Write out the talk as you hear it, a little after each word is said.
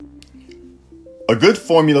A good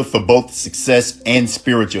formula for both success and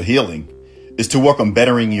spiritual healing is to work on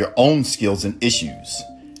bettering your own skills and issues,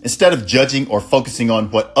 instead of judging or focusing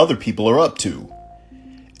on what other people are up to.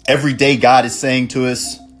 Every day God is saying to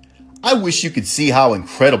us, I wish you could see how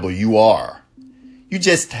incredible you are. You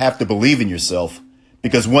just have to believe in yourself,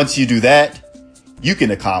 because once you do that, you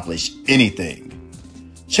can accomplish anything.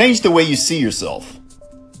 Change the way you see yourself.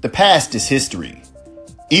 The past is history,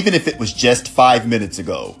 even if it was just 5 minutes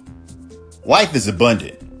ago. Life is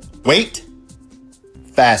abundant. Wait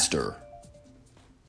faster.